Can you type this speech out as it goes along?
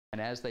And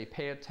as they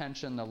pay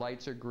attention, the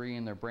lights are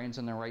green, their brain's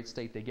in the right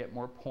state, they get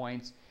more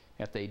points.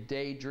 If they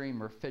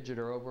daydream or fidget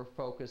or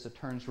overfocus, it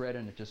turns red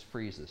and it just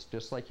freezes,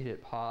 just like you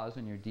hit pause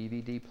in your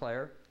DVD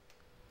player.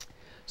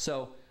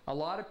 So a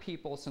lot of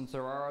people, since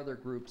there are other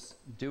groups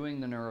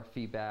doing the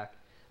neurofeedback,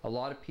 a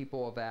lot of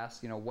people have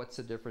asked, what's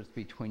the difference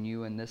between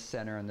you and this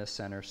center and this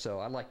center? So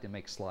I like to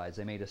make slides.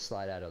 I made a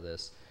slide out of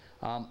this.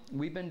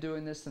 We've been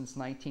doing this since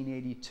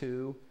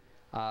 1982.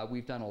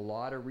 We've done a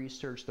lot of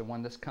research. The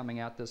one that's coming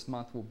out this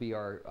month will be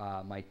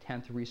my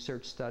 10th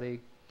research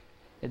study.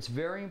 It's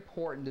very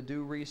important to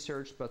do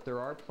research, but there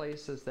are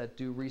places that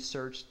do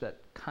research that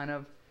kind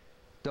of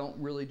don't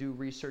really do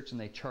research,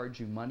 and they charge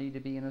you money to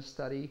be in a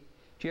study.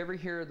 Do you ever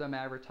hear them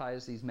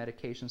advertise these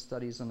medication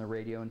studies on the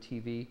radio and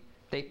TV?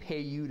 They pay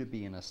you to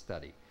be in a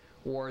study.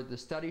 Or the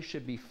study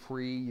should be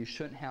free. You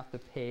shouldn't have to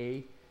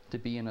pay to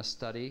be in a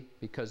study,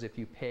 because if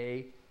you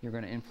pay, you're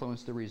going to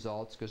influence the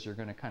results, because you're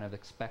going to kind of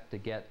expect to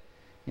get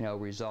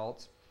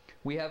results.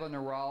 We have a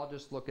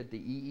neurologist look at the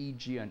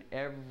EEG on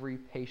every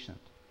patient.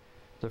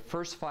 The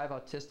first 5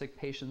 autistic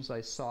patients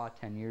I saw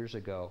 10 years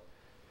ago,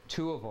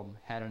 2 of them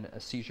had a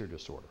seizure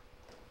disorder.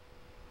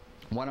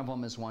 One of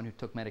them is one who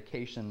took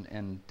medication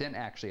and didn't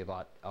actually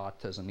have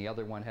autism. The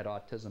other one had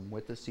autism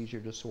with a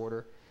seizure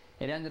disorder.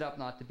 It ended up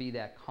not to be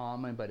that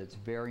common, but it's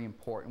very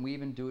important. We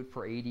even do it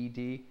for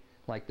ADD,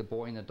 like the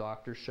boy in the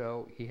doctor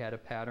show. He had a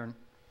pattern.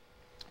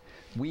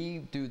 We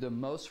do the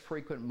most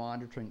frequent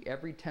monitoring.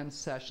 Every 10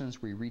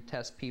 sessions we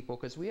retest people,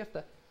 because we have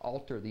to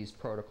alter these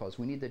protocols.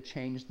 We need to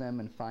change them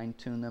and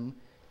fine-tune them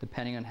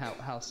depending on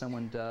how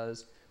someone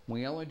does.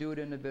 We only do it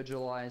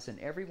individualized, and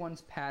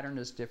everyone's pattern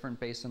is different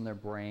based on their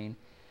brain.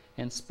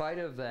 In spite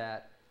of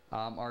that,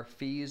 our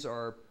fees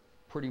are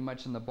pretty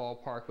much in the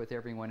ballpark with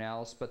everyone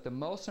else, but the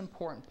most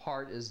important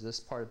part is this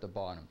part at the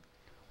bottom.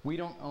 We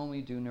don't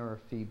only do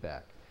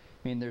neurofeedback.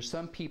 I mean, there's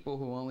some people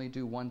who only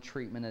do one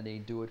treatment and they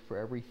do it for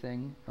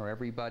everything or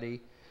everybody.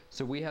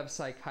 So we have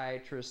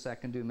psychiatrists that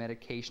can do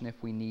medication if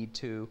we need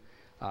to.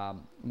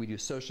 We do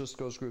social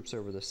skills groups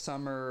over the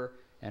summer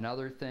and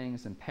other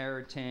things, and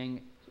parenting.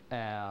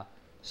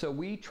 So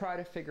we try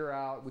to figure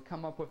out, we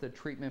come up with a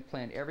treatment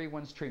plan.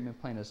 Everyone's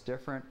treatment plan is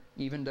different,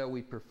 even though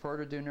we prefer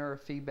to do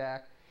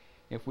neurofeedback.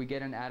 If we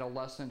get an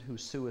adolescent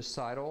who's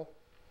suicidal,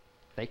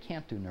 they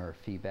can't do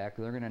neurofeedback.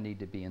 They're going to need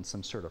to be in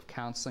some sort of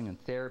counseling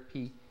and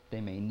therapy. They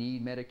may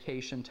need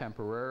medication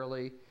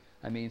temporarily.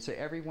 I mean, so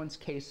everyone's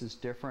case is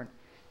different.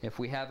 If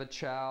we have a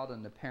child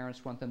and the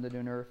parents want them to do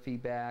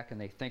neurofeedback and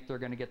they think they're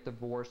going to get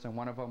divorced and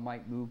one of them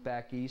might move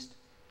back east,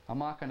 I'm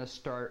not going to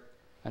start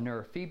a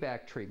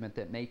neurofeedback treatment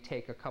that may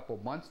take a couple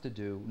months to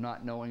do,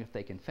 not knowing if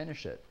they can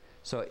finish it.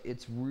 So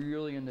it's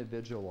really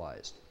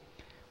individualized.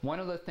 One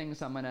of the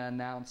things I'm going to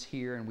announce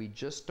here, and we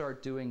just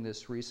start doing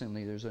this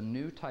recently, there's a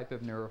new type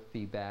of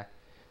neurofeedback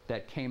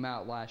that came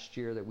out last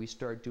year that we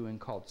start doing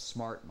called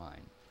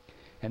SmartMind.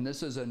 And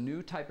this is a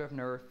new type of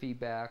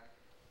neurofeedback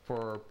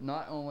for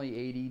not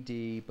only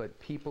ADD, but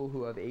people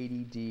who have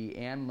ADD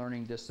and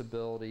learning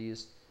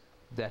disabilities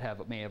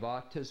that may have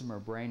autism or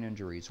brain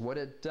injuries. What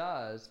it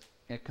does,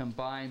 it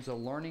combines a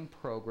learning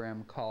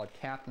program called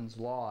Captain's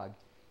Log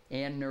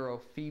and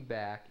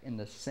neurofeedback in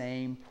the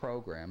same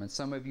program. And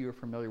some of you are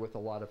familiar with a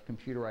lot of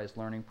computerized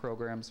learning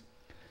programs.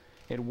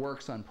 It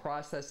works on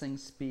processing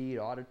speed,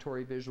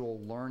 auditory visual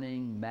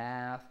learning,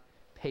 math,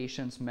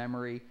 patience,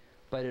 memory,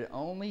 but it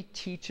only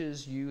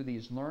teaches you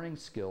these learning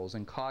skills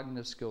and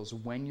cognitive skills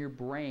when your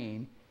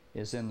brain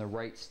is in the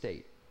right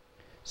state.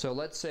 So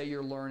let's say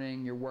you're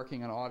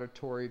working on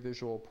auditory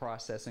visual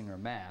processing or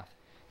math,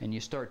 and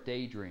you start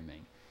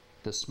daydreaming.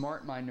 The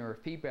SmartMind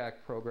neurofeedback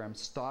program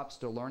stops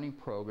the learning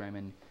program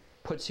and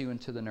puts you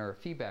into the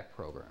neurofeedback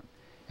program.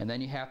 And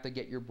then you have to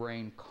get your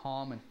brain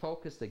calm and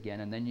focused again,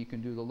 and then you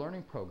can do the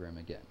learning program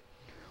again.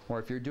 Or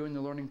if you're doing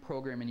the learning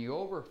program and you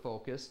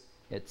over-focus,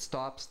 it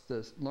stops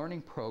the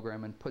learning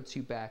program and puts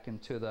you back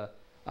into the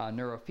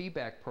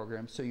neurofeedback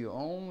program, so you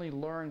only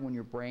learn when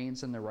your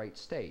brain's in the right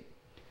state.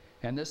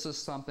 And this is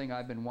something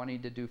I've been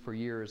wanting to do for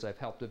years. I've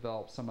helped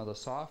develop some of the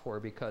software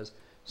because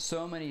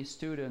so many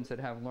students that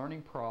have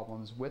learning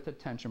problems with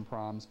attention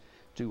problems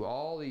do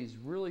all these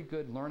really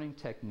good learning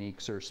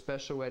techniques or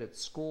special ed at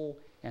school,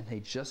 and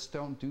they just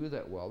don't do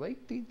that well. They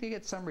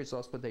get some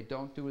results, but they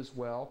don't do as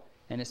well,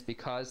 and it's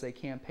because they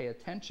can't pay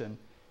attention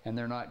and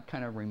they're not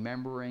kind of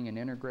remembering and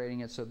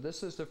integrating it. So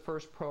this is the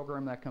first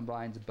program that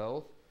combines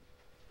both.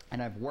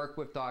 And I've worked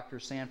with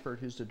Dr. Sanford,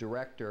 who's the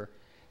director,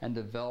 and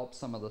developed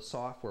some of the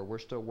software. We're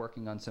still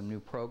working on some new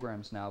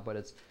programs now, but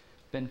it's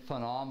been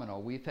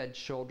phenomenal. We've had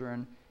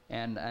children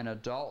and an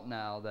adult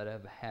now that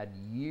have had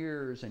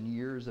years and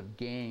years of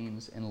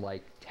gains in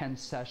like 10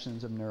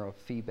 sessions of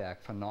neurofeedback.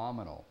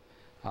 Phenomenal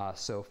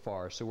so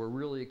far. So we're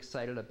really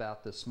excited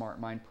about the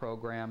SmartMind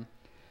program.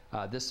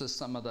 This is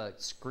some of the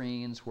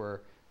screens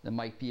where there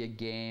might be a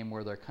game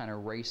where they're kind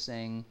of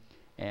racing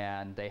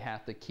and they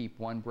have to keep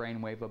one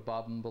brainwave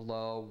above and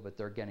below, but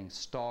they're getting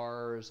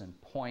stars and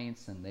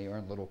points, and they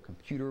earn little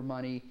computer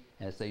money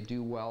as they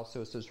do well.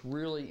 So it's this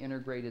really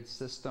integrated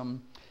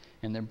system.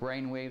 and their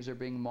brain waves are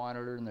being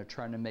monitored, and they're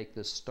trying to make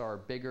this star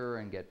bigger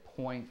and get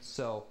points.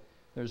 So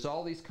there's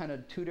all these kind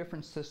of two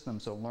different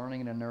systems of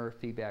learning and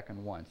neurofeedback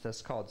in one.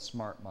 That's called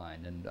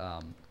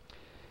SmartMind.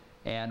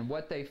 And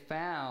what they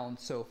found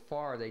so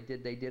far, they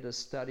did a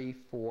study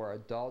for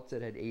adults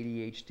that had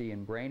ADHD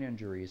and brain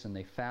injuries, and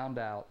they found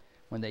out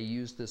when they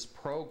used this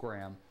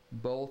program,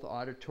 both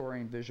auditory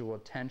and visual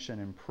attention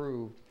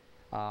improved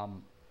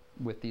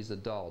with these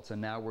adults.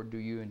 And now we're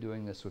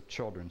doing this with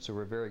children, so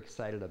we're very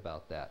excited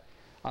about that.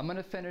 I'm going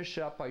to finish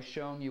up by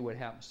showing you what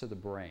happens to the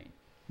brain.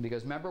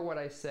 Because remember what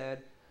I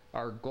said,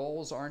 our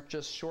goals aren't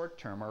just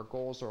short-term, our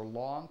goals are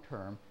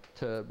long-term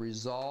to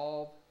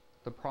resolve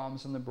the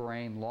problems in the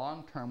brain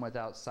long-term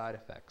without side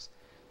effects.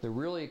 The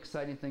really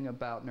exciting thing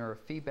about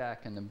neurofeedback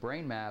and the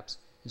brain maps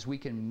is we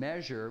can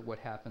measure what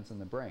happens in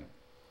the brain.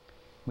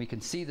 We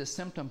can see the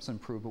symptoms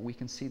improve, but we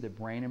can see the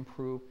brain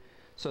improve.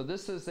 So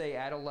this is an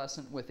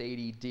adolescent with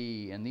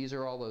ADD, and these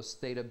are all those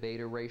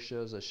theta-beta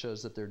ratios that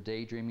shows that they're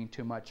daydreaming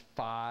too much,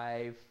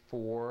 5,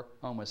 4,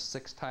 almost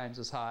 6 times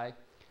as high.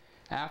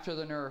 After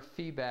the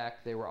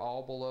neurofeedback, they were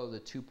all below the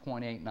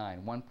 2.89,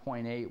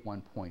 1.8,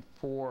 1.4,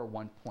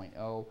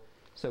 1.0.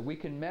 So we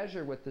can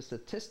measure with the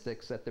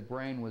statistics that the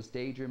brain was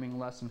daydreaming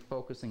less and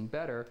focusing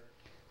better.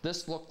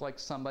 This looked like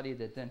somebody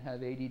that didn't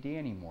have ADD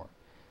anymore.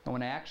 And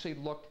when I actually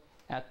looked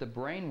at the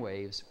brain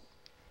waves,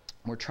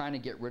 we're trying to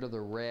get rid of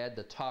the red,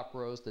 the top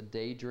rows, the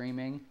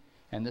daydreaming.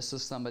 And this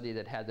is somebody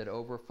that had that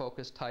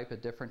overfocus type, a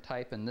different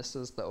type. And this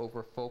is the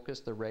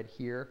overfocus, the red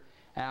here.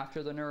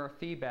 After the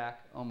neurofeedback,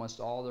 almost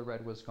all the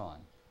red was gone.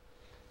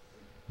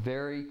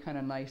 Very kind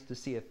of nice to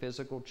see a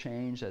physical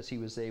change as he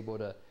was able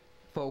to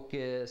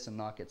focus and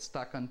not get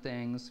stuck on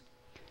things.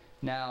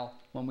 Now,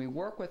 when we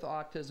work with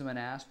autism and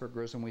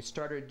Asperger's, and we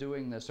started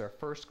doing this, our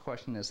first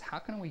question is, how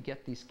can we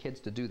get these kids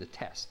to do the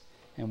test?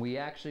 And we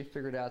actually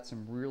figured out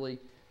some really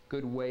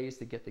good ways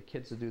to get the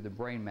kids to do the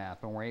brain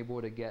map, and we're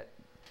able to get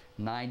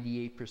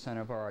 98%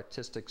 of our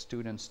autistic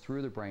students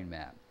through the brain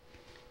map.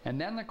 And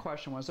then the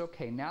question was,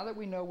 okay, now that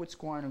we know what's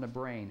going on in the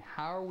brain,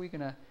 how are we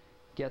going to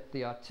get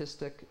the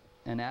autistic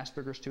and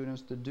Asperger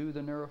students to do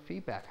the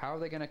neurofeedback? How are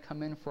they going to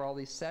come in for all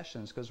these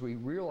sessions? Because we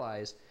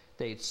realized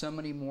they had so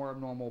many more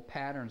abnormal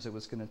patterns, it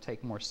was going to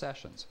take more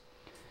sessions.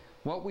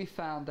 What we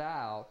found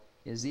out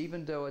is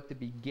even though at the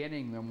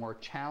beginning there were more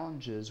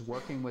challenges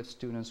working with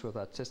students with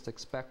autistic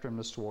spectrum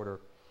disorder,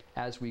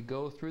 as we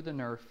go through the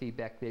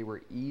neurofeedback, they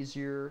were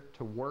easier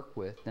to work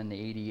with than the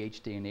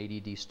ADHD and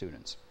ADD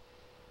students.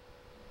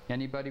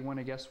 Anybody want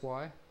to guess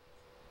why?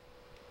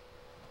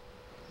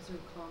 Is there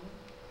common?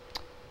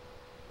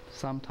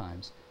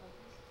 Sometimes.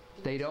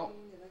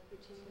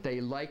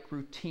 They like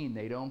routine.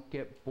 They don't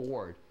get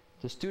bored.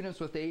 The students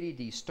with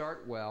ADD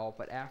start well,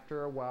 but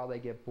after a while they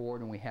get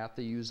bored, and we have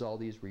to use all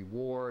these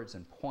rewards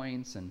and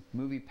points and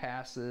movie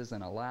passes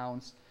and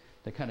allowance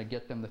to kind of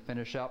get them to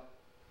finish up.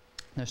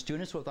 The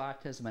students with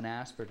autism and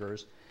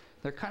Asperger's,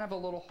 they're kind of a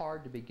little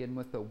hard to begin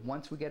with, but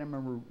once we get them a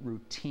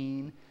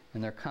routine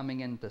and they're coming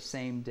in the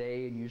same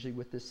day and usually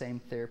with the same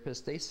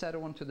therapist, they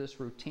settle into this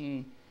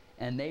routine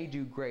and they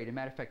do great. As a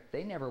matter of fact,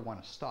 they never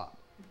want to stop.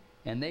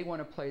 And they want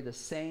to play the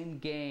same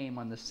game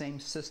on the same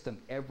system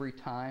every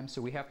time,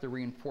 so we have to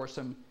reinforce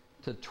them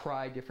to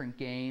try different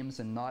games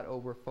and not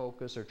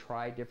over-focus or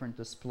try different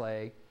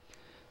display.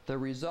 The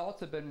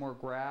results have been more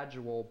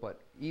gradual, but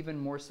even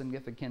more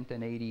significant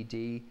than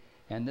ADD.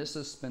 And this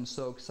has been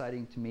so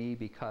exciting to me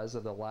because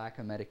of the lack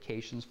of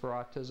medications for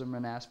autism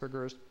and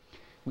Asperger's.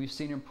 We've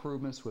seen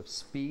improvements with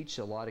speech.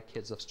 A lot of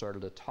kids have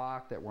started to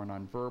talk that were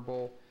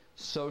nonverbal.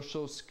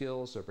 Social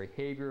skills, their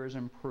behavior has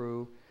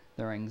improved.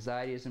 Their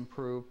anxiety has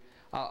improved.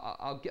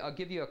 I'll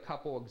give you a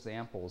couple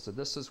examples.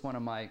 This is one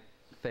of my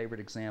favorite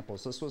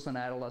examples. This was an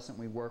adolescent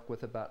we worked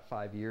with about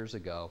 5 years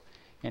ago.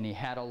 And he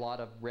had a lot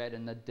of red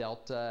in the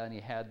delta, and he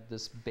had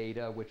this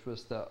beta, which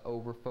was the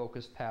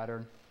over-focus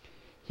pattern.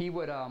 He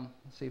would, let's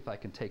see if I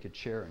can take a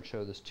chair and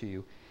show this to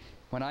you.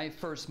 When I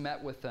first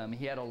met with him,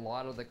 he had a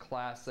lot of the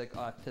classic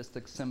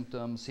autistic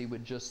symptoms. He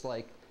would just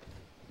like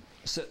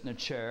sit in a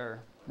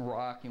chair,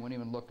 rock, he wouldn't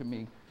even look at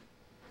me.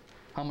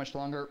 How much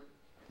longer?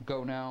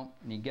 Go now.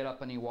 And he'd get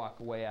up and he'd walk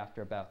away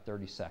after about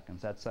 30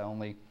 seconds. That's the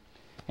only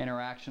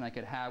interaction I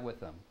could have with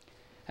him.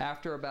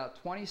 After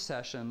about 20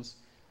 sessions,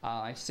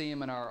 I see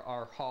him in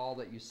our hall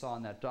that you saw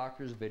in that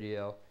doctor's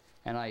video,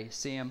 and I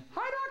see him,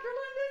 "Hi, Dr.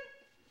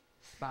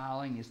 Linden!"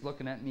 Smiling, he's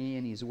looking at me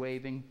and he's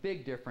waving.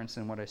 Big difference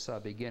in what I saw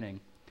beginning.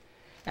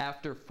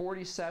 After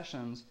 40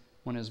 sessions,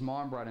 when his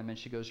mom brought him in,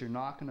 she goes, "You're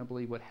not going to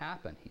believe what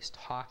happened." He's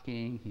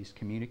talking, he's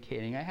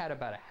communicating. I had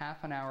about a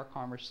half an hour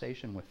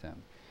conversation with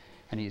him.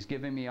 And he's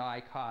giving me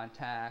eye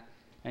contact,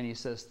 and he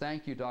says,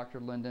 "Thank you, Dr.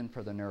 Linden,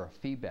 for the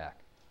neurofeedback.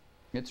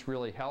 It's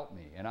really helped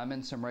me, and I'm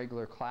in some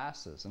regular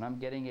classes, and I'm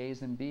getting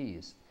A's and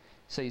B's."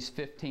 So he's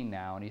 15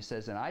 now, and he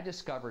says, "And I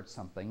discovered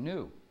something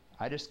new.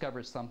 I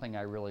discovered something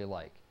I really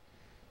like."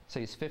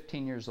 So he's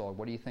 15 years old.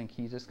 What do you think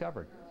he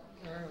discovered?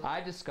 I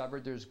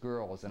discovered there's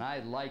girls, and I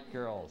like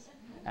girls,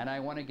 and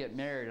I want to get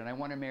married, and I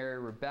want to marry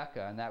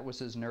Rebecca, and that was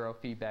his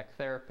neurofeedback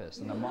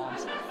therapist. And the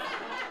mom's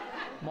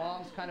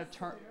Mom's kind of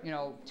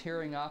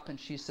tearing up, and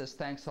she says,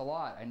 "Thanks a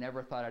lot. I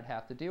never thought I'd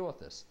have to deal with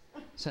this."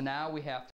 So now we have